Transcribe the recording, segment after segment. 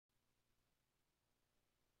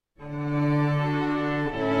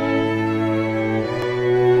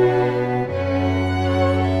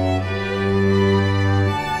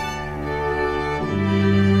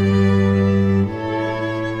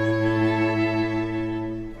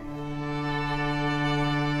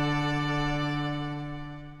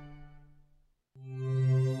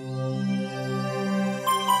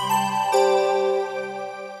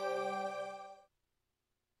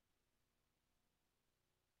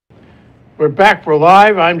We're back, we're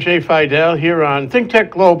live. I'm Jay Fidel here on ThinkTech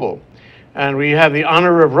Global. And we have the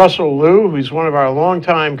honor of Russell Liu, who's one of our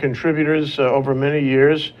longtime contributors over many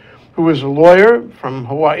years, who is a lawyer from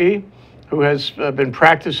Hawaii, who has been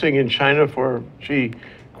practicing in China for,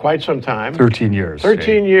 quite some time. 13 years.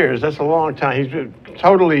 13 years, that's a long time. He's been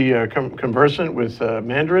totally conversant with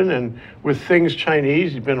Mandarin and with things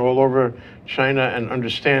Chinese. He's been all over China and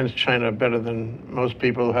understands China better than most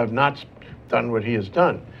people who have not done what he has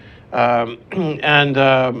done.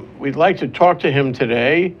 We'd like to talk to him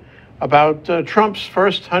today about Trump's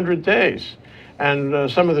first 100 days and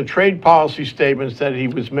some of the trade policy statements that he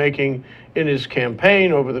was making in his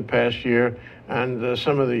campaign over the past year and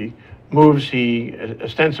some of the moves he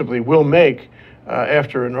ostensibly will make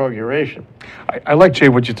after inauguration. I like, Jay,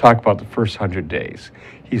 what you talk about the first 100 days.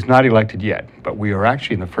 He's not elected yet, but we are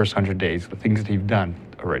actually in the first 100 days, the things that he's done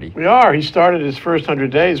already. We are. He started his first 100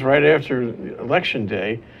 days right after Election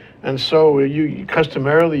Day. And so you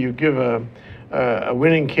customarily you give a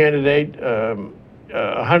winning candidate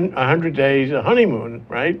 100 days, a honeymoon,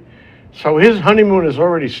 right? So his honeymoon has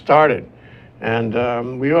already started.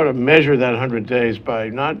 And we ought to measure that 100 days by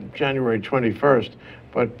not January 21st,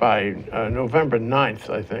 but by November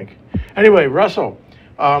 9th, I think. Anyway, Russell,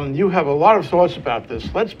 you have a lot of thoughts about this.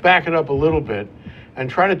 Let's back it up a little bit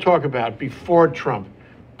and try to talk about before Trump,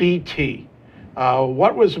 BT.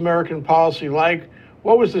 What was American policy like?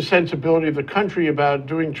 What was the sensibility of the country about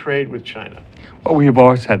doing trade with China? Well, we have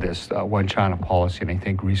always had this one China policy, and I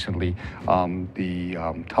think recently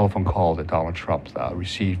the telephone call that Donald Trump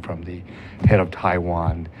received from the head of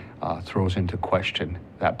Taiwan throws into question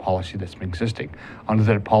that policy that's been existing. Under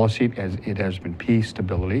that policy, it has been peace,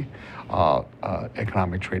 stability,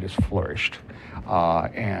 economic trade has flourished. Now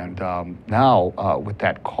with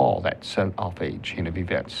that call, that set off a chain of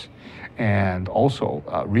events. And also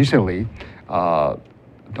recently,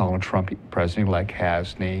 Donald Trump, president-elect,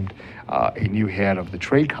 has named a new head of the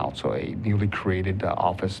Trade Council, a newly created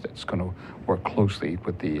office that's going to work closely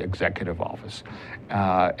with the executive office.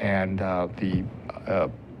 The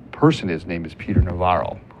person, his name is Peter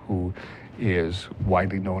Navarro, who is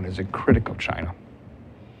widely known as a critic of China.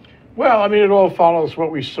 Well, I mean, it all follows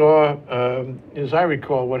what we saw. As I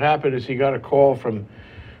recall, what happened is he got a call from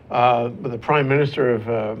the Prime Minister of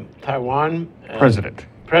Taiwan.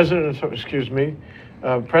 President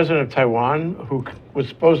of Taiwan, who was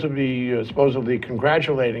supposed to be supposedly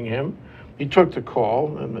congratulating him. He took the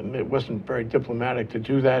call, and it wasn't very diplomatic to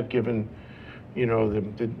do that, given, you know,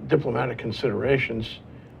 the diplomatic considerations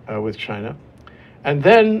with China. And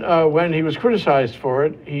then when he was criticized for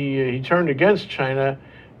it, he turned against China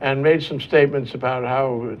and made some statements about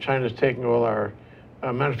how China's taking all our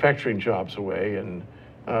manufacturing jobs away, and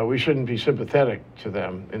we shouldn't be sympathetic to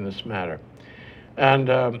them in this matter. And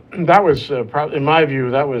that was, in my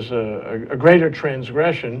view, that was a greater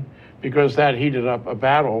transgression because that heated up a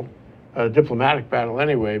battle, a diplomatic battle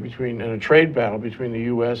anyway, and a trade battle between the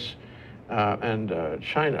U.S. And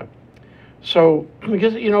China. So,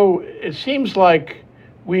 because, you know, it seems like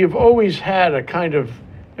we've always had a kind of,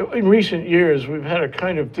 in recent years, we've had a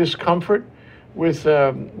kind of discomfort with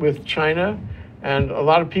China. And a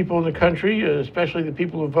lot of people in the country, especially the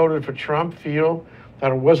people who voted for Trump, feel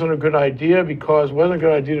that it wasn't a good idea because it wasn't a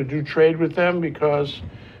good idea to do trade with them because,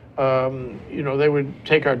 you know, they would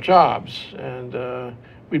take our jobs and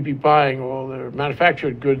we'd be buying all their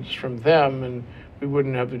manufactured goods from them and we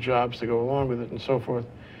wouldn't have the jobs to go along with it and so forth.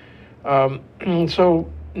 So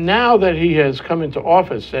now that he has come into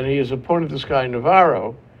office and he has appointed this guy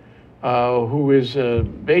Navarro, who is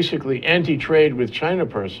basically anti-trade with China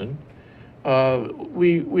person,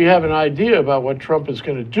 we have an idea about what Trump is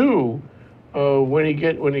going to do when he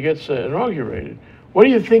gets inaugurated. What do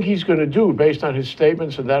you think he's going to do based on his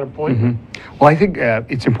statements and that appointment? Mm-hmm. Well, I think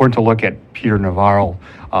it's important to look at Peter Navarro,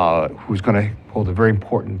 who's going to hold a very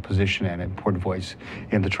important position and important voice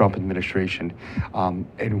in the Trump administration.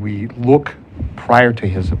 And we look prior to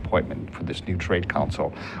his appointment for this new Trade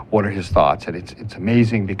Council, what are his thoughts? And it's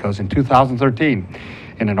amazing because in 2013,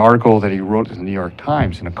 in an article that he wrote in the New York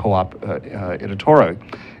Times in a co-op editorial,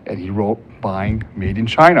 and he wrote, "Buying Made in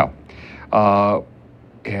China."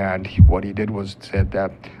 What he did was said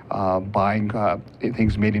that buying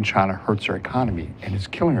things made in China hurts our economy and it's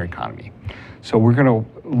killing our economy. So we're going to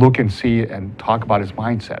look and see and talk about his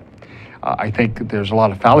mindset. I think there's a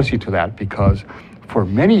lot of fallacy to that because for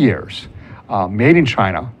many years, made in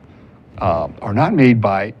China products are not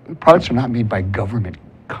made by government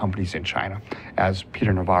companies in China, as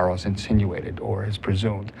Peter Navarro has insinuated or has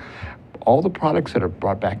presumed. All the products that are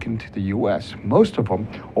brought back into the U.S., most of them,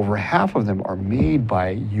 over half of them, are made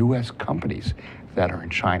by U.S. companies that are in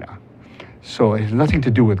China. So it has nothing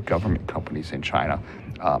to do with government companies in China.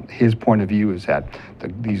 His point of view is that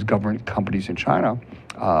these government companies in China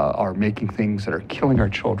are making things that are killing our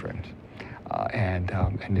children, and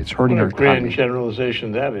it's hurting What our a grand economy.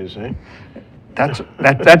 generalization that is, eh?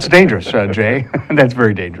 That's dangerous, Jay. That's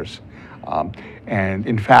very dangerous. And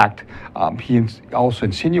in fact, he also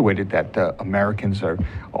insinuated that Americans are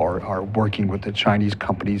working with the Chinese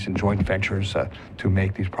companies in joint ventures to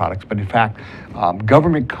make these products. But in fact,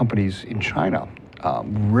 government companies in China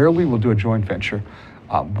rarely will do a joint venture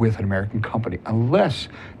with an American company unless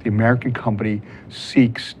the American company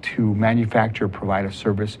seeks to manufacture, provide a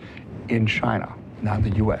service in China, not the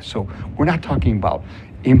U.S. So we're not talking about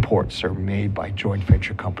imports are made by joint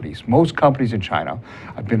venture companies. Most companies in China,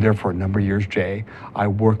 I've been there for a number of years, Jay. I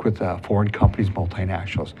work with foreign companies,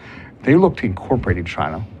 multinationals. They look to incorporate in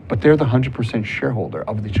China, but they're the 100% shareholder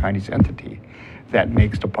of the Chinese entity that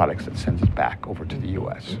makes the products that sends it back over to the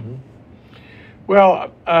U.S. Mm-hmm.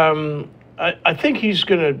 Well, I think he's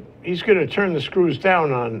gonna turn the screws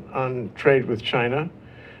down on trade with China.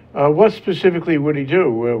 What specifically would he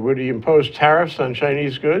do? Would he impose tariffs on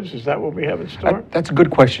Chinese goods? Is that what we have in store? That's a good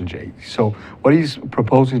question, Jay. So what he's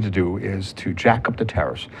proposing to do is to jack up the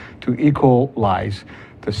tariffs to equalize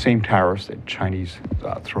the same tariffs that Chinese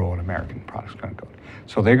throw on American products.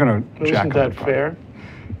 So they're going to jack up the price. Isn't that fair?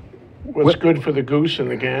 What's good for the goose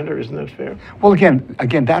and the gander? Isn't that fair? Well, again,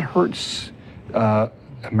 that hurts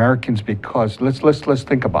Americans because let's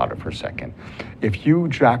think about it for a second. If you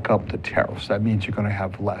jack up the tariffs, that means you're going to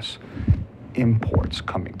have less imports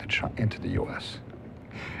coming into the U.S.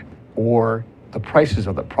 Or the prices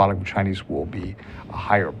of the product of Chinese will be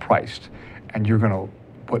higher priced, and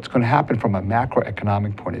what's going to happen from a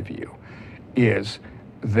macroeconomic point of view is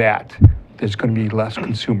that there's going to be less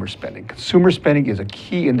consumer spending. Consumer spending is a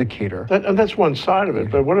key indicator. And that's one side of it,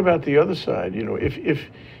 but what about the other side? You know,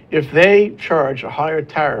 if they charge a higher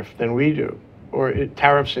tariff than we do, or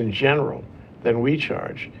tariffs in general than we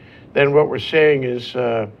charge, then what we're saying is,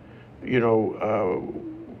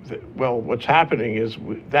 what's happening is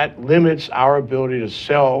that limits our ability to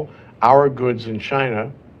sell our goods in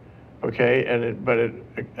China, okay, but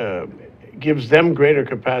it gives them greater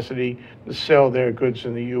capacity to sell their goods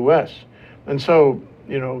in the U.S. And so,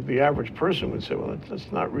 the average person would say, well,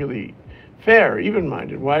 that's not really fair,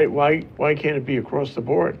 even-minded. Why can't it be across the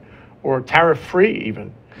board, or tariff-free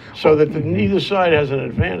even, so that neither side has an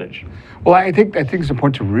advantage? Well, I think it's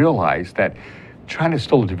important to realize that China is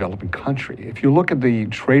still a developing country. If you look at the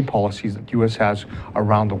trade policies that the U.S. has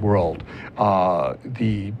around the world,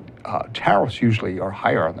 the tariffs usually are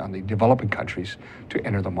higher on the developing countries to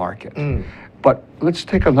enter the market. But let's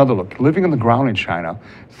take another look. Living on the ground in China,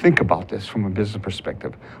 think about this from a business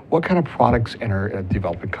perspective. What kind of products enter a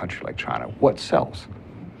developing country like China? What sells?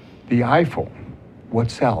 The iPhone.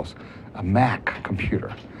 What sells? A Mac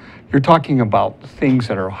computer. You're talking about things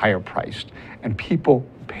that are higher priced, and people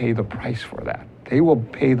pay the price for that. They will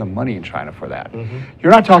pay the money in China for that.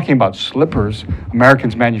 You're not talking about slippers.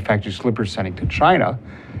 Americans manufacture slippers sending to China.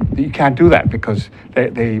 You can't do that because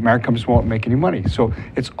the American companies won't make any money. So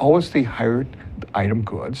it's always the higher item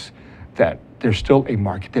goods that there's still a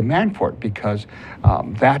market demand for it, because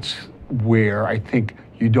that's where I think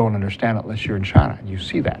you don't understand it unless you're in China and you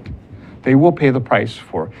see that. They will pay the price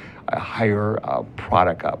for a higher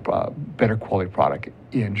product, better quality product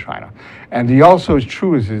in China. And the also is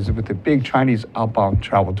true is with the big Chinese outbound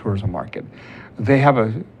travel tourism market, they have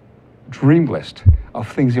a dream list of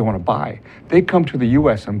things they want to buy. They come to the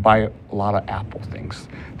U.S. and buy a lot of Apple things.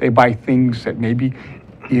 They buy things that maybe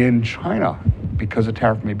in China, because the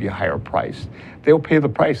tariff may be a higher price, they'll pay the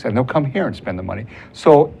price and they'll come here and spend the money.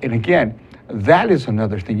 So, and again, that is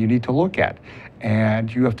another thing you need to look at.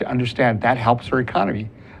 And you have to understand that helps our economy.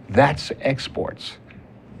 That's exports,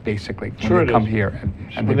 basically, when they come here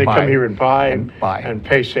and when they come here and buy and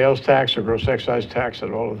pay sales tax or gross excise tax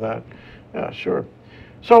and all of that. Yeah, sure.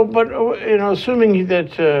 So, but assuming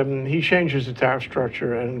that he changes the tariff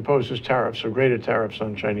structure and imposes tariffs or greater tariffs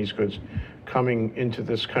on Chinese goods coming into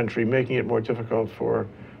this country, making it more expensive for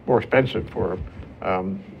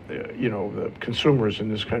the consumers in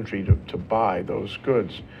this country to buy those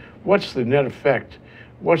goods, what's the net effect?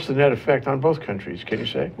 What's the net effect on both countries, can you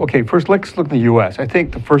say? Okay, first let's look at the U.S. I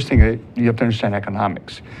think the first thing that you have to understand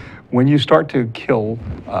economics. When you start to kill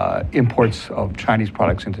imports of Chinese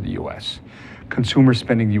products into the U.S., consumer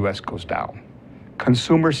spending in the U.S. goes down.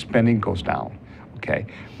 Consumer spending goes down, okay?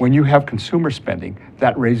 When you have consumer spending,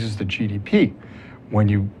 that raises the GDP. When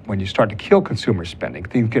you start to kill consumer spending,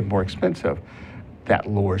 things get more expensive, that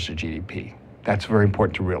lowers the GDP. That's very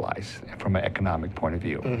important to realize from an economic point of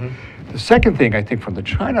view. The second thing I think from the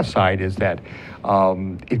China side is that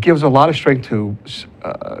it gives a lot of strength to,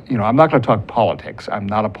 I'm not going to talk politics. I'm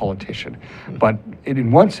not a politician, but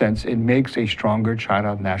in one sense, it makes a stronger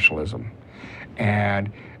China nationalism.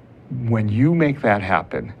 And when you make that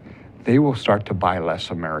happen, they will start to buy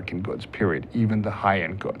less American goods, period, even the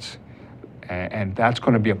high-end goods. And that's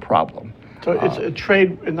going to be a problem. So it's a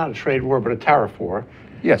trade, not a trade war, but a tariff war.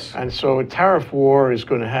 Yes. And so a tariff war is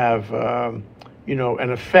going to have, an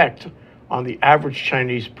effect on the average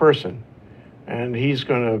Chinese person, and he's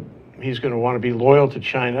going to want to be loyal to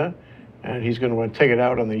China, and he's going to want to take it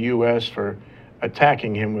out on the U.S. for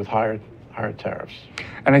attacking him with higher tariffs.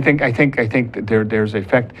 And I think that there's an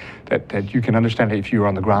effect that you can understand if you're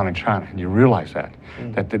on the ground in China and you realize that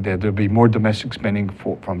there'll be more domestic spending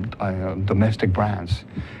from domestic brands,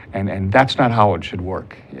 and that's not how it should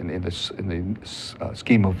work in the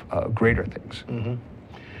scheme of greater things.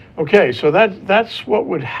 Okay, so that's what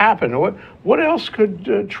would happen. What else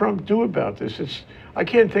could Trump do about this? I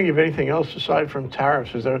can't think of anything else aside from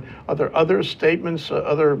tariffs. Are there other statements,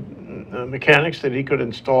 other mechanics that he could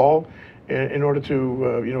install in order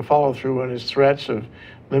to follow through on his threats of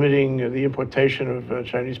limiting the importation of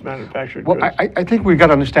Chinese manufactured goods? Well, I think we've got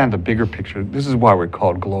to understand the bigger picture. This is why we're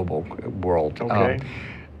called global world. Okay.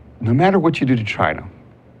 No matter what you do to China,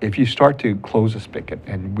 if you start to close the spigot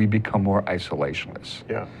and we become more isolationist,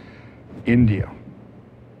 India,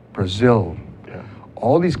 Brazil,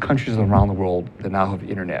 all these countries around the world that now have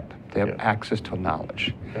internet, they have access to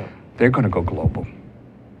knowledge. They're going to go global.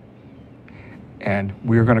 And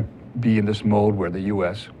we're going to be in this mode where the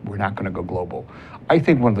U.S., we're not going to go global. I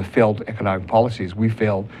think one of the failed economic policies, we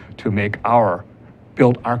failed to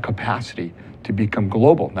build our capacity to become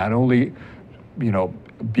global, not only,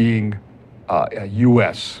 being a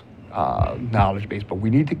U.S. Knowledge base, but we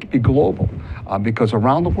need to be global because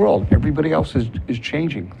around the world, everybody else is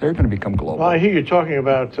changing. They're going to become global. Well, I hear you talking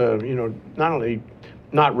about, not only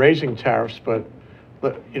not raising tariffs, but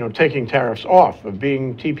taking tariffs off, of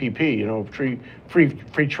being TPP,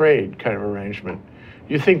 free trade kind of arrangement.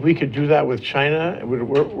 Do you think we could do that with China? Would it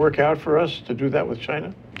work out for us to do that with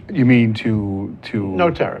China? You mean to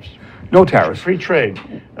no tariffs? No tariffs. Free trade.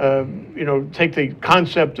 Take the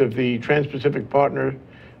concept of the Trans-Pacific Partner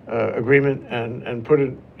Agreement and put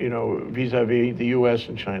it, vis-a-vis the U.S.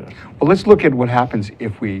 and China. Well, let's look at what happens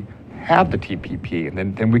if we have the TPP,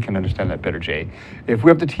 and then we can understand that better, Jay. If we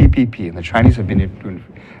have the TPP, and the Chinese have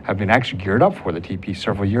been actually geared up for the TPP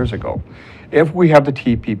several years ago. If we have the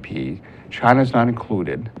TPP, China's not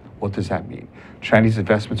included, what does that mean? Chinese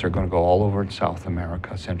investments are going to go all over in South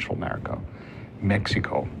America, Central America,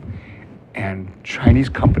 Mexico, and Chinese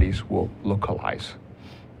companies will localize.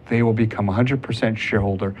 They will become 100%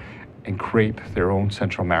 shareholder and create their own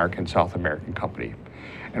Central American, South American company.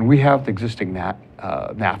 And we have the existing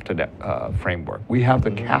NAFTA framework. We have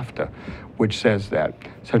the CAFTA, which says that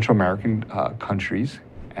Central American countries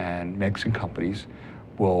and Mexican companies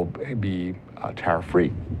will be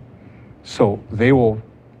tariff-free. So they will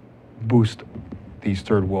boost these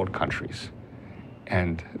third world countries,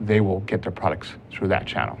 and they will get their products through that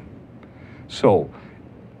channel. So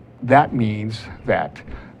that means that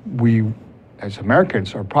we, as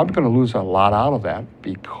Americans, are probably going to lose a lot out of that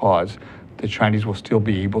because the Chinese will still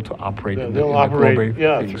be able to operate in the global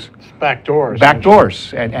things. Back doors. Back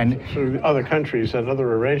doors. And through other countries and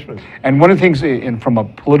other arrangements. And one of the things, from a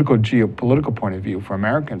geopolitical point of view for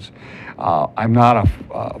Americans, I'm not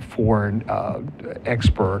a foreign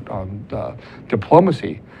expert on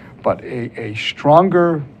diplomacy, but a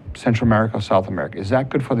stronger Central America, South America, is that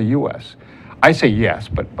good for the U.S.? I say yes,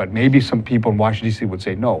 but maybe some people in Washington, D.C. would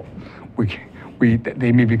say no.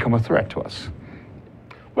 They may become a threat to us.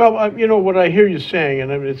 Well, what I hear you saying,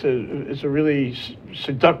 and I mean, it's a really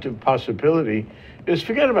seductive possibility, is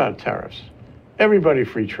forget about tariffs. Everybody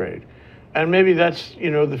free trade. And maybe that's,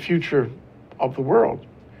 the future of the world.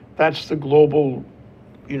 That's the global,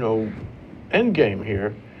 end game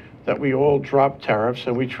here, that we all drop tariffs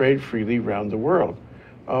and we trade freely around the world.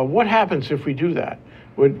 What happens if we do that?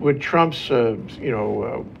 Would Trump's,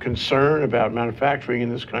 concern about manufacturing in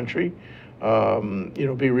this country,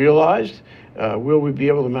 be realized? Will we be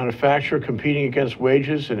able to manufacture competing against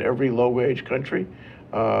wages in every low-wage country?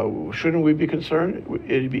 Shouldn't we be concerned?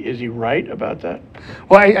 Is he right about that?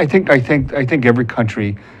 Well, I think every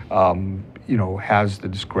country, has the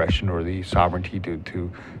discretion or the sovereignty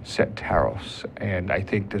to set tariffs, and I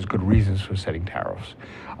think there's good reasons for setting tariffs.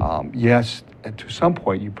 Yes, to some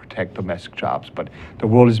point you protect domestic jobs, but the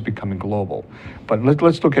world is becoming global. But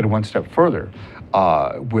let's look at it one step further.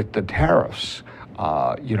 With the tariffs,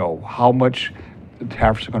 how much the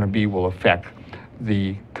tariffs are going to be will affect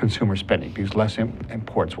the consumer spending because less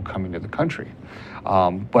imports will come into the country.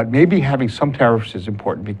 But maybe having some tariffs is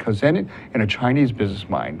important because then in a Chinese business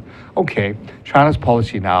mind, okay, China's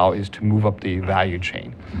policy now is to move up the value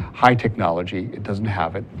chain. High technology, it doesn't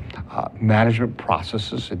have it. Management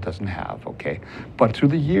processes, it doesn't have, okay. But through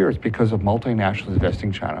the years, because of multinationals investing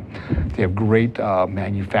in China, they have great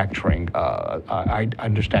manufacturing,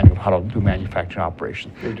 understanding of how to do manufacturing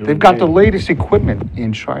operations. They've got the latest equipment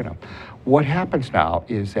in China. What happens now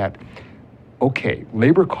is that, okay,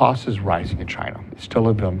 labor cost is rising in China. It's still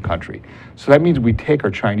a developing country. So that means we take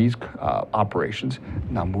our Chinese operations,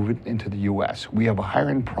 now move it into the US. We have a higher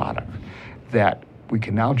end product that we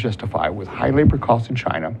can now justify with high labor costs in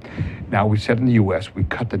China. Now we said in the US, we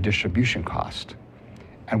cut the distribution cost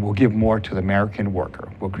and we'll give more to the American worker.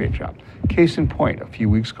 We'll create jobs. Case in point, a few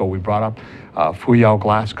weeks ago, we brought up Fuyao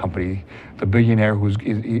Glass Company, the billionaire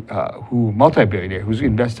multi-billionaire who's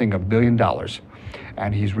investing $1 billion.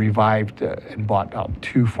 And he's revived and bought out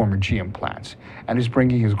 2 former GM plants. And he's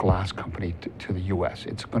bringing his glass company to the US.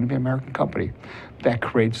 It's going to be an American company that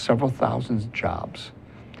creates several thousand jobs.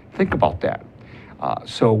 Think about that.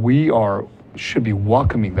 So we should be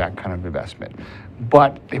welcoming that kind of investment.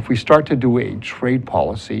 But if we start to do a trade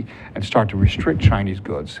policy and start to restrict Chinese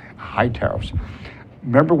goods, high tariffs,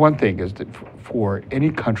 remember one thing is that for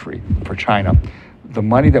any country, for China, the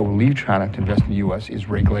money that will leave China to invest in the US is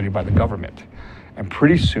regulated by the government. And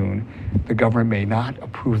pretty soon, the government may not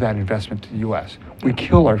approve that investment to the US. We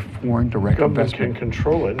kill our foreign direct investment. The government can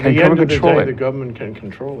control it. At the end of the day, the government can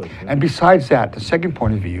control it. And besides that, the second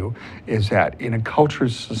point of view is that in a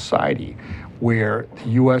cultured society where the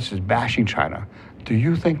US is bashing China, do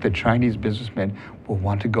you think that Chinese businessmen will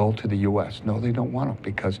want to go to the US? No, they don't want to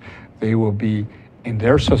because they will be, in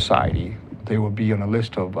their society, they will be on a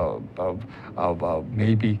list of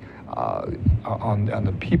maybe on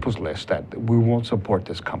the people's list that we won't support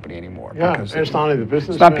this company anymore. Yeah, because it's not only the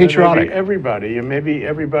business. It's not patriotic. Maybe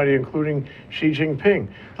everybody, including Xi Jinping.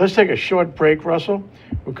 Let's take a short break, Russell.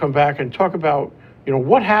 We'll come back and talk about,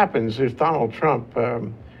 what happens if Donald Trump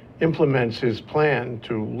implements his plan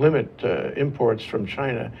to limit imports from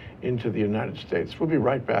China into the United States. We'll be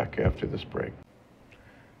right back after this break.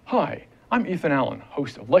 Hi, I'm Ethan Allen,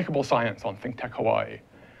 host of Likeable Science on ThinkTech Hawaii.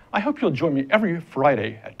 I hope you'll join me every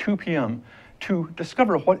Friday at 2 p.m. to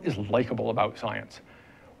discover what is likable about science.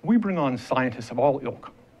 We bring on scientists of all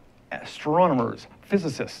ilk, astronomers,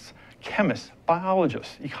 physicists, chemists,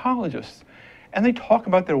 biologists, ecologists, and they talk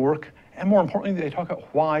about their work, and more importantly, they talk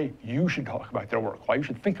about why you should talk about their work, why you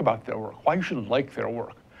should think about their work, why you should like their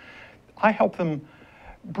work. I help them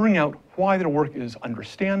bring out why their work is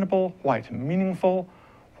understandable, why it's meaningful,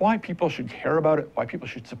 why people should care about it, why people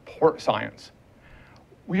should support science.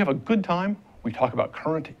 We have a good time. We talk about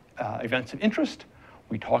current events of interest.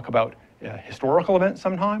 We talk about historical events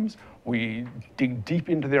sometimes. We dig deep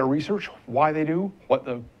into their research, why they do, what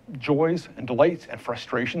the joys and delights and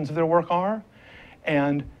frustrations of their work are.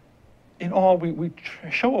 And in all, we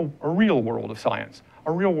show a real world of science,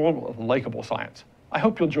 a real world of likable science. I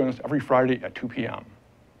hope you'll join us every Friday at 2 p.m.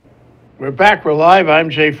 We're back, we're live. I'm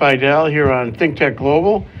Jay Fidel here on ThinkTech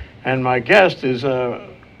Global, and my guest is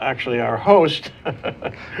actually our host,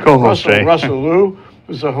 co-host Russell Liu,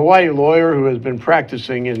 who's a Hawaii lawyer who has been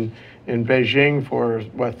practicing in Beijing for,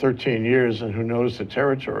 13 years and who knows the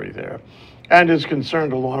territory there, and is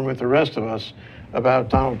concerned along with the rest of us about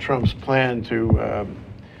Donald Trump's plan to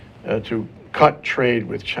cut trade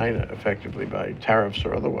with China effectively by tariffs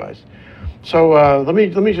or otherwise. So let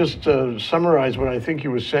me just summarize what I think you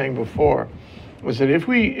were saying before, was that if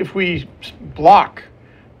we block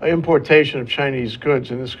importation of Chinese goods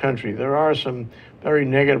in this country, there are some very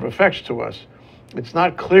negative effects to us. It's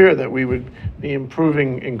not clear that we would be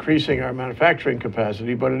increasing our manufacturing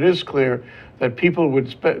capacity, but it is clear that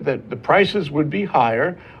that the prices would be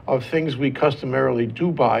higher of things we customarily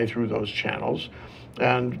do buy through those channels.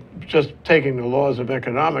 And just taking the laws of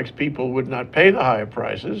economics, people would not pay the higher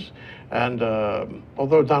prices. And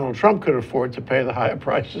although Donald Trump could afford to pay the higher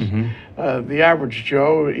prices, the average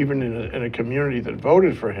Joe, even in a community that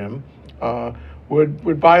voted for him,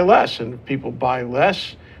 would buy less. And if people buy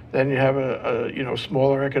less, then you have a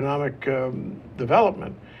smaller economic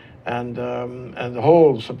development, and the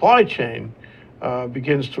whole supply chain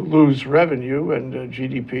begins to lose revenue, and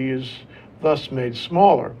GDP is thus made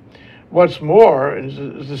smaller. What's more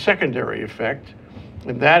is the secondary effect,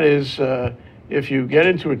 and that is if you get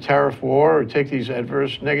into a tariff war or take these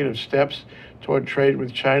adverse negative steps toward trade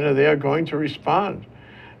with China, they are going to respond.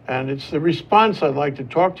 And it's the response I'd like to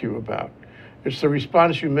talk to you about. It's the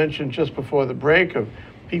response you mentioned just before the break of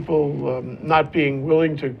people not being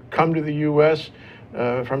willing to come to the U.S.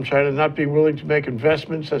 From China, not being willing to make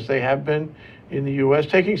investments as they have been in the U.S.,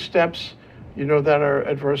 taking steps, that are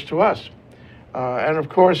adverse to us. And of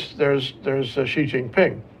course, there's Xi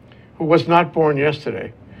Jinping, who was not born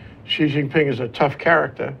yesterday. Xi Jinping is a tough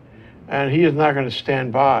character, and he is not going to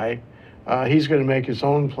stand by. He's going to make his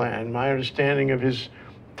own plan. My understanding of his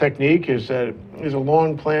technique is that he's a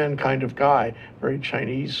long plan kind of guy, very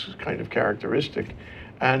Chinese kind of characteristic.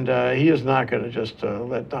 And he is not going to just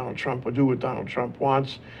let Donald Trump do what Donald Trump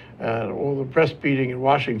wants. All the breastfeeding in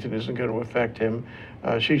Washington isn't going to affect him.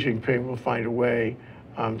 Xi Jinping will find a way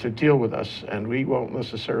to deal with us, and we won't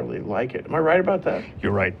necessarily like it. Am I right about that?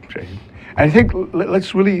 You're right, Jay. And I think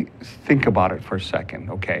let's really think about it for a second,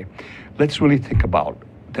 okay? Let's really think about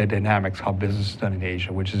the dynamics, how business is done in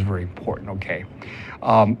Asia, which is very important, okay?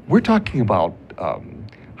 We're talking about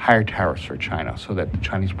higher tariffs for China so that the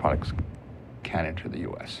Chinese products can't enter the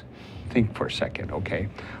U.S. Think for a second, okay?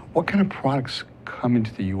 What kind of products come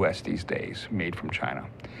into the U.S. these days made from China?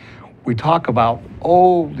 We talk about,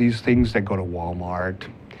 these things that go to Walmart,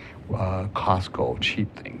 Costco,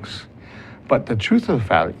 cheap things. But the truth of the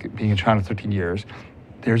fact, being in China 13 years,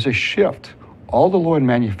 there's a shift. All the low-end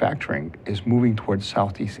manufacturing is moving towards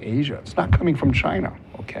Southeast Asia. It's not coming from China,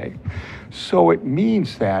 okay? So it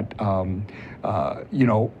means that,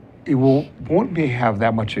 it won't have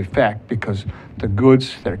that much effect because the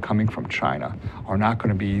goods that are coming from China are not going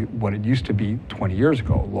to be what it used to be 20 years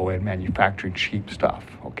ago, low-end manufacturing, cheap stuff,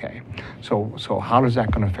 okay? So how is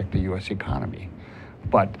that going to affect the U.S. economy?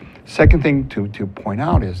 But second thing to point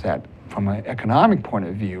out is that from an economic point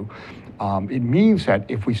of view, it means that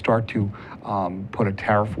if we start to put a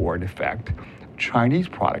tariff war in effect, Chinese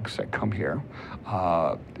products that come here,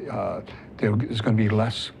 there's going to be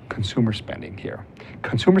less consumer spending here.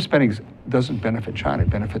 Consumer spending doesn't benefit China, it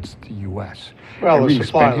benefits the U.S. Well, the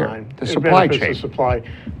supply line. The supply chain. The supply,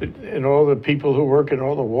 and all the people who work in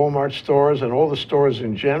all the Walmart stores and all the stores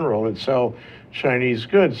in general that sell Chinese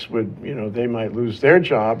goods they might lose their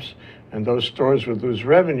jobs, and those stores would lose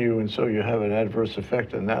revenue, and so you have an adverse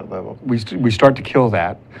effect on that level. We start to kill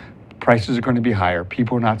that. Prices are going to be higher.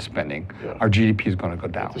 People are not spending. Yeah. Our GDP is going to go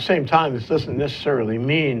down. At the same time, this doesn't necessarily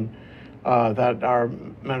mean that our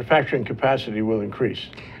manufacturing capacity will increase.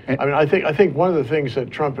 I think one of the things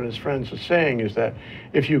that Trump and his friends are saying is that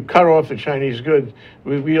if you cut off the Chinese goods,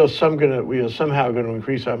 we are somehow going to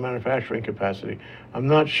increase our manufacturing capacity. I'm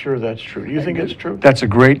not sure that's true. Do you think it's true? That's a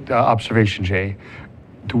great observation, Jay.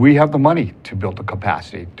 Do we have the money to build the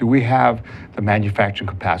capacity? Do we have the manufacturing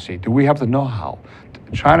capacity? Do we have the know-how?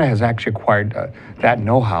 China has actually acquired that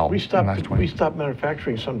know-how. We stopped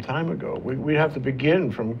manufacturing some time ago. We have to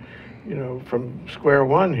begin from square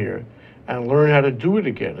one here and learn how to do it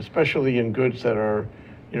again, especially in goods that are,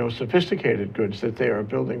 sophisticated goods that they are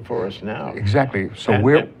building for us now. Exactly. So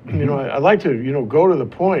I'd like to, go to the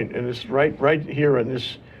point, and it's right here on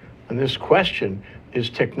this question is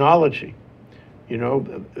technology. At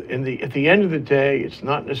the end of the day, it's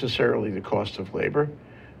not necessarily the cost of labor,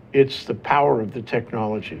 it's the power of the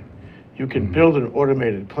technology. You can build an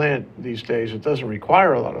automated plant these days. It doesn't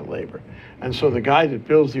require a lot of labor. And so the guy that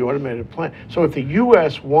builds the automated plant, so if the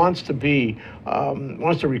U.S. wants to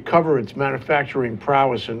recover its manufacturing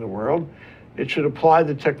prowess in the world, it should apply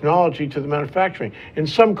the technology to the manufacturing. In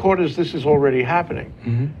some quarters, this is already happening.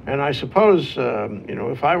 And I suppose,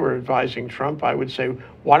 if I were advising Trump, I would say,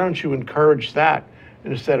 why don't you encourage that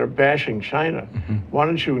instead of bashing China? Why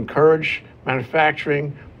don't you encourage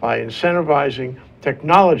manufacturing by incentivizing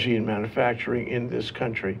technology in manufacturing in this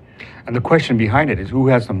country? And the question behind it is, who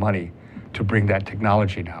has the money to bring that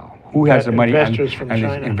technology now? Who has the money? Investors from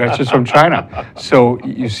China. Investors from China. So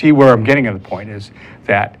you see where I'm getting at the point is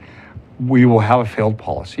that we will have a failed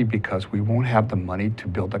policy because we won't have the money to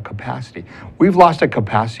build the capacity. We've lost that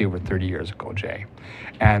capacity over 30 years ago, Jay.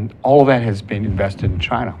 And all of that has been invested in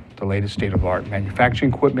China. The latest state-of-the-art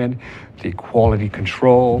manufacturing equipment, the quality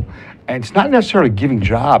control. And it's not necessarily giving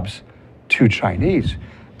jobs to Chinese,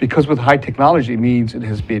 because with high technology, it means it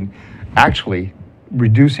has been actually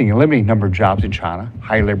reducing, eliminating number of jobs in China,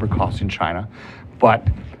 high labor costs in China. But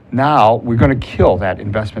now we're going to kill that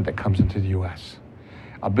investment that comes into the U.S.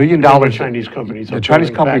 $1 billion. The Chinese companies are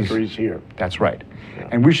building factories here. That's right. Yeah.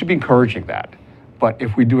 And we should be encouraging that. But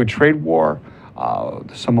if we do a trade war,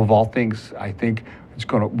 the sum of all things, I think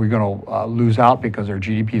we're going to lose out because our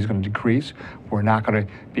GDP is going to decrease. We're not going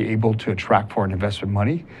to be able to attract foreign investment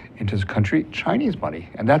money into this country, Chinese money,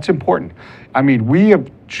 and that's important. I mean, we have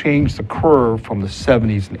changed the curve from the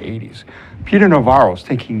 70s and 80s. Peter Navarro was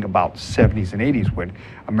thinking about 70s and 80s when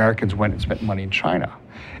Americans went and spent money in China.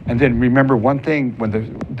 And then remember one thing, when the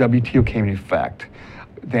WTO came into effect,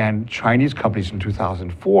 than Chinese companies in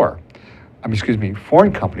 2004. Excuse me,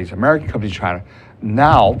 foreign companies, American companies in China,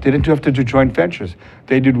 now didn't have to do joint ventures.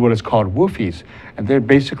 They did what is called WOFIs, and they're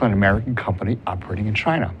basically an American company operating in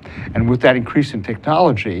China. And with that increase in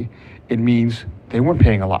technology, it means they weren't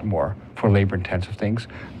paying a lot more for labor-intensive things.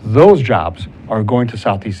 Those jobs are going to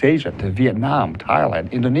Southeast Asia, to Vietnam,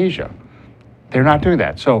 Thailand, Indonesia. They're not doing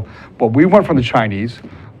that. So what we want from the Chinese,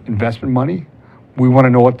 investment money. We want to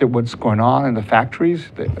know what's going on in the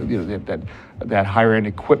factories, that higher-end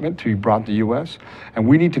equipment to be brought to the U.S. And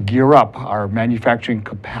we need to gear up our manufacturing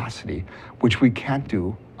capacity, which we can't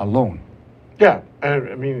do alone. Yeah, I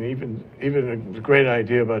mean, even a great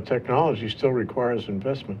idea about technology still requires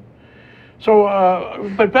investment.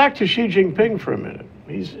 So, but back to Xi Jinping for a minute.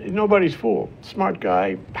 He's nobody's fool. Smart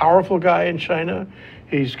guy, powerful guy in China.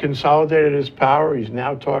 He's consolidated his power. He's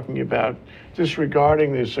now talking about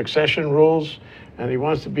disregarding the succession rules, and he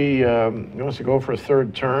wants to go for a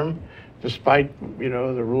third term, despite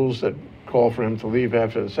the rules that call for him to leave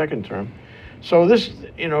after the second term. So this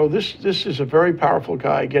is a very powerful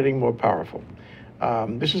guy getting more powerful.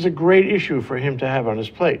 This is a great issue for him to have on his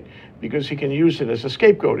plate, because he can use it as a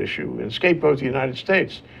scapegoat issue and scapegoat the United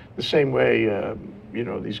States the same way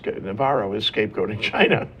Navarro is scapegoating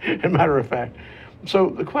China, as a matter of fact. So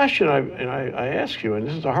the question I ask you, and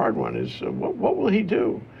this is a hard one, is what will he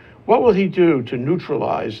do? What will he do to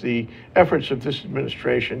neutralize the efforts of this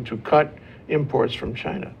administration to cut imports from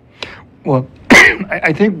China? Well,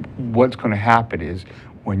 I think what's going to happen is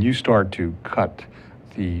when you start to cut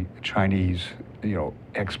the Chinese,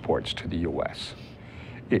 exports to the U.S.,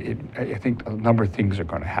 I think a number of things are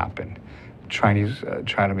going to happen.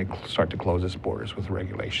 China may start to close its borders with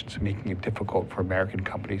regulations, making it difficult for American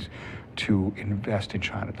companies to invest in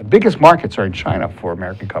China. The biggest markets are in China for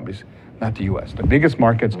American companies, not the U.S. The biggest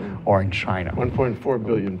markets are in China. 1.4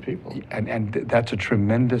 billion people. And that's a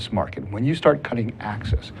tremendous market. When you start cutting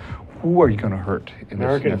access, who are you going to hurt?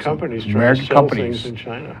 American companies trying to sell things in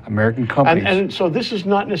China. American companies. And so this is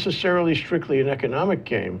not necessarily strictly an economic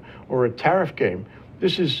game or a tariff game.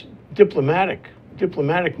 This is diplomatic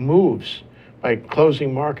moves by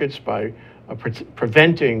closing markets, by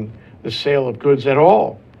preventing the sale of goods at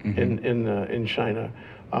all in China.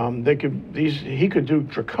 He could do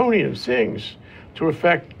draconian things to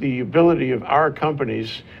affect the ability of our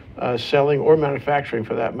companies selling or manufacturing,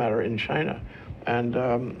 for that matter, in China. And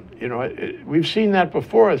we've seen that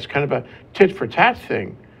before. It's kind of a tit for tat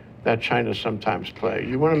thing that China sometimes play.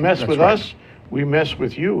 You want to mess with us, we mess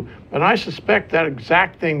with you. And I suspect that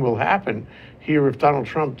exact thing will happen here if Donald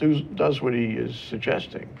Trump does what he is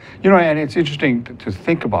suggesting. And it's interesting to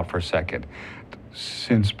think about for a second.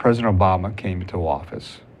 Since President Obama came into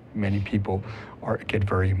office, many people get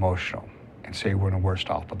very emotional and say we're the worst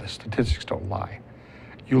off, but the statistics don't lie.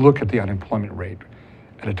 You look at the unemployment rate.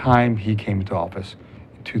 At the time he came into office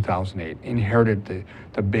in 2008, inherited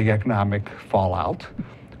the big economic fallout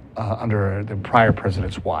under the prior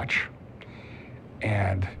president's watch.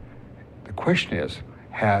 And the question is,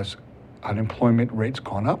 has unemployment rates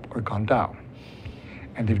gone up or gone down?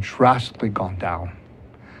 And they've drastically gone down.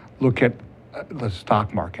 Look at the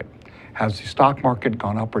stock market. Has the stock market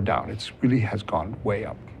gone up or down? It really has gone way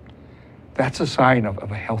up. That's a sign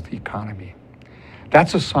of a healthy economy.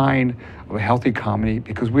 That's a sign of a healthy economy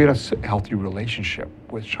because we had a healthy relationship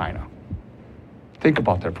with China. Think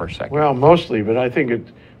about that for a second. Well, mostly, but I think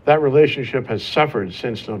that relationship has suffered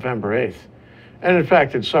since November 8th. And in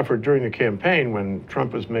fact, it suffered during the campaign when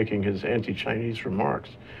Trump was making his anti-Chinese remarks.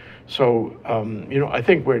 So, I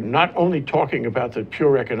think we're not only talking about the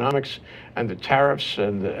pure economics and the tariffs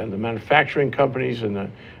and the manufacturing companies and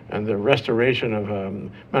the restoration of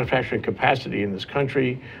manufacturing capacity in this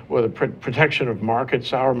country, or the protection of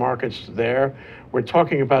markets, our markets there. We're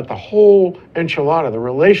talking about the whole enchilada, the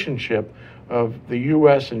relationship of the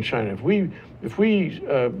U.S. and China. If we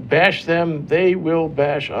bash them, they will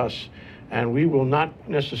bash us, and we will not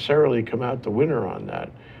necessarily come out the winner on that.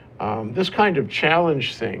 This kind of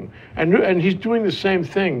challenge thing, and he's doing the same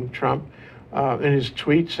thing, Trump, in his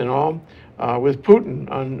tweets and all, with Putin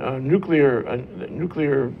on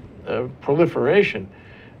nuclear proliferation.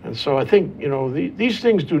 And so I think, these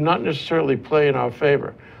things do not necessarily play in our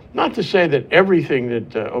favor. Not to say that everything that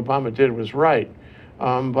Obama did was right,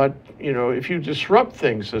 but, if you disrupt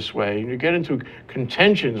things this way and you get into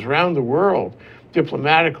contentions around the world,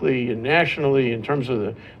 diplomatically and nationally, in terms of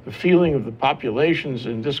the feeling of the populations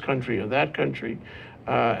in this country or that country,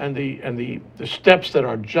 and the steps that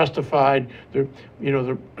are justified, the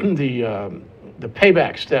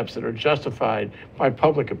payback steps that are justified by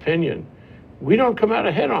public opinion, we don't come out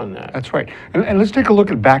ahead on that. That's right. And let's take a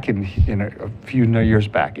look at back in a few years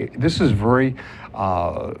back. This is very,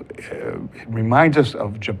 it reminds us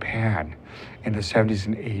of Japan in the 70s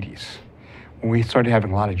and 80s, when we started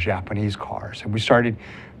having a lot of Japanese cars and we started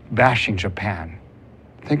bashing Japan.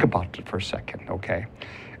 Think about it for a second, okay?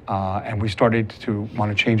 And we started to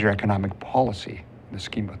want to change our economic policy in the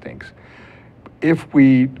scheme of things. If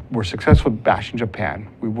we were successful bashing Japan,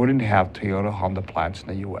 we wouldn't have Toyota Honda plants in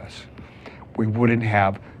the US. We wouldn't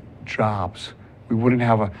have jobs. We wouldn't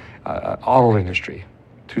have an auto industry.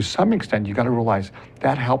 To some extent, you got to realize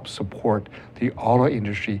that helps support the auto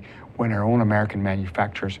industry when our own American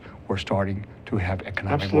manufacturers were starting to have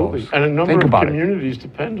economic Absolutely. woes. And a number Think of about communities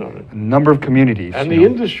depend on it. A number of communities. And you the know.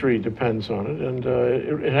 industry depends on it, and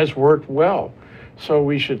it has worked well. So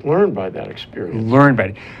we should learn by that experience. Learn by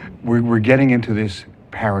it. We're getting into this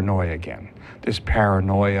paranoia again. This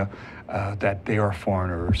paranoia that they are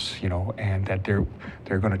foreigners, you know, and that they're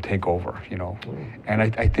going to take over, you know. And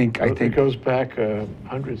I think it goes back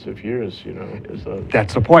hundreds of years, you know.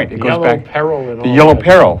 That's the point. It goes yellow back peril and the all yellow that.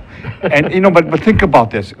 peril, and you know. But think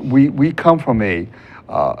about this. We come from a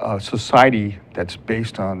society that's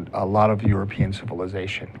based on a lot of European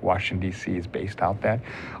civilization. Washington D.C. is based out that.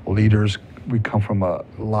 Leaders, we come from a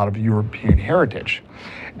lot of European heritage.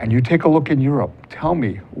 And you take a look in Europe, tell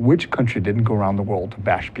me which country didn't go around the world to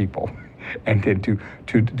bash people and then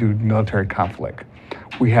to do military conflict.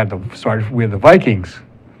 We had the Vikings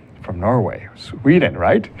from Norway, Sweden,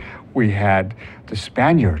 right? We had the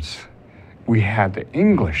Spaniards, we had the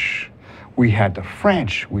English, we had the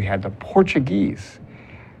French, we had the Portuguese.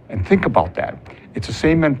 And think about that. It's the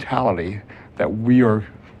same mentality that we are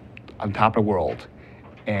on top of the world,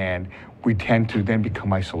 and we tend to then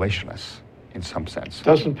become isolationists in some sense.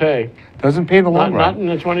 Doesn't pay. Doesn't pay in the long Not run. in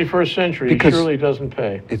the 21st century. Because it surely doesn't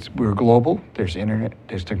pay. We're global, there's internet,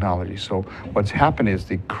 there's technology. So what's happened is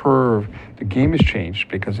the game has changed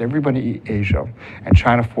because everybody in Asia and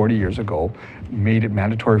China 40 years ago made it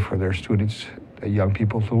mandatory for their students, young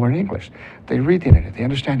people, to learn English. They read the internet, they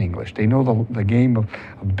understand English. They know the game of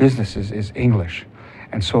business is English.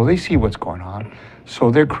 And so they see what's going on.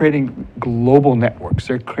 So they're creating global networks.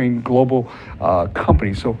 They're creating global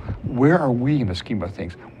companies. So where are we in the scheme of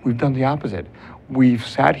things? We've done the opposite. We've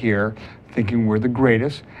sat here thinking we're the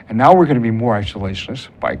greatest, and now we're going to be more isolationist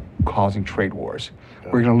by causing trade wars.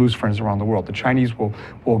 We're going to lose friends around the world. The Chinese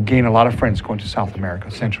will gain a lot of friends going to South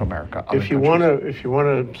America, Central America, other If you want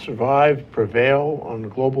to survive, prevail on a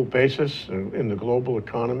global basis in the global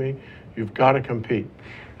economy, you've got to compete,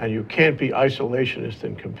 and you can't be isolationist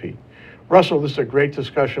and compete. Russell, this is a great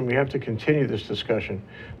discussion. We have to continue this discussion.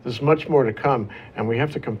 There's much more to come, and we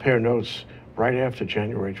have to compare notes right after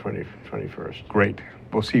January 21st. Great.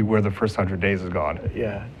 We'll see where the first 100 days has gone.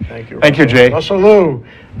 Yeah, thank you. Thank you, Jay. Russell Liu,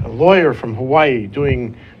 a lawyer from Hawaii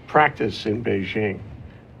doing practice in Beijing.